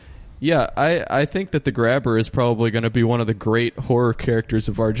Yeah, I think that the Grabber is probably going to be one of the great horror characters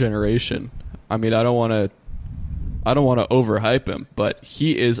of our generation. I mean, I don't want to overhype him, but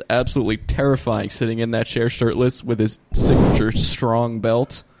he is absolutely terrifying sitting in that chair shirtless with his signature strong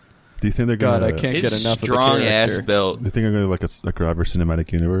belt. Do you think they're going to... God, I can't get enough of the strong character. ass belt. Do you think they're going to do like a Grabber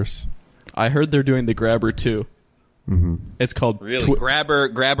cinematic universe? I heard they're doing the Grabber 2. Mm-hmm. It's called... Really?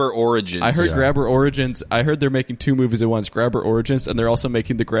 Grabber Origins. I heard Grabber Origins. I heard they're making 2 movies at once, Grabber Origins, and they're also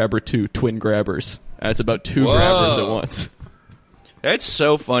making the Grabber 2, Twin Grabbers. And it's about 2 Grabbers at once. That's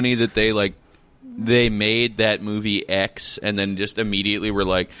so funny that they made that movie X and then just immediately were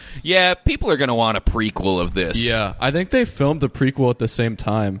like, yeah, people are going to want a prequel of this. Yeah, I think they filmed the prequel at the same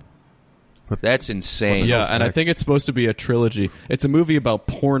time. That's insane. Yeah, and X? I think it's supposed to be a trilogy. It's a movie about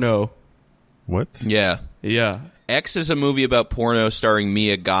porno. What? Yeah. Yeah. X is a movie about porno starring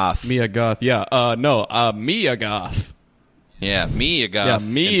Mia Goth. Mia Goth, yeah. Mia Goth. Yeah, Mia Goth.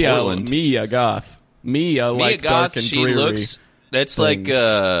 Yeah, in Portland. Mia Goth. Mia like Goth, dark and she dreary. looks... That's things.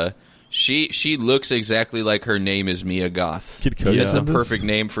 like... She looks exactly like her name is Mia Goth. Kid Cudi. That's the in this? perfect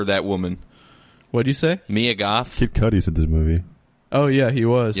name for that woman. What'd you say? Mia Goth. Kid Cudi's in this movie. Oh, yeah, he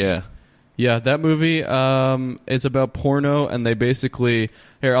was. Yeah. Yeah, that movie is about porno, and they basically...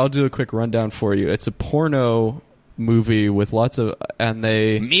 Here, I'll do a quick rundown for you. It's a porno movie with lots of... And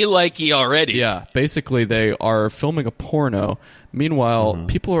they... Me likey already. Yeah, basically they are filming a porno. Meanwhile,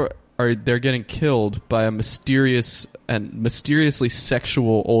 people they're getting killed by a mysteriously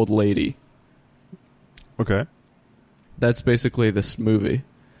sexual old lady. Okay. That's basically this movie.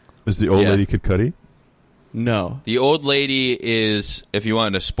 Is the old lady Kid Cudi? No. The old lady is, if you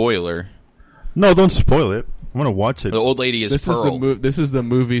want a spoiler, No, don't spoil it. I want to watch it. the old lady is Pearl. This is the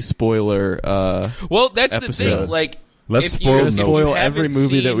movie spoiler. Well, that's the episode. thing. Like, Let's if spoil you Nope. spoil haven't every movie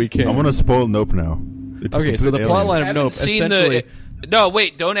seen- that we can. I want to spoil Nope now. It's a Okay, so the complete plot alien. line of haven't Nope seen essentially... No,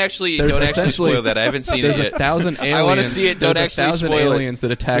 wait! Don't actually essentially- spoil that. I haven't seen There's it yet. 1,000 aliens. I want to see it. Don't there's actually 1,000 spoil aliens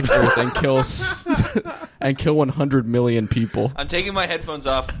that attack Earth and kill 100 million people. it. I'm taking my headphones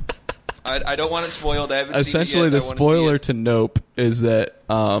off. I don't want it spoiled. I haven't Essentially, seen it yet. the I wanna see spoiler it. to Nope is that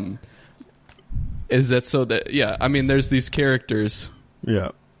so that I mean, there's these characters. Yeah.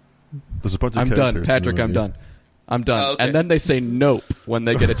 There's a bunch of I'm characters. done, in Patrick. the I'm movie. done. I'm done. Oh, okay. And then they say Nope when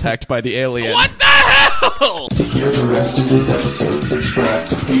they get attacked by the alien. What the hell? To hear the rest of this episode, subscribe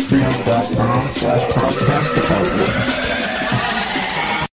to patreon.com/podcastdepartment.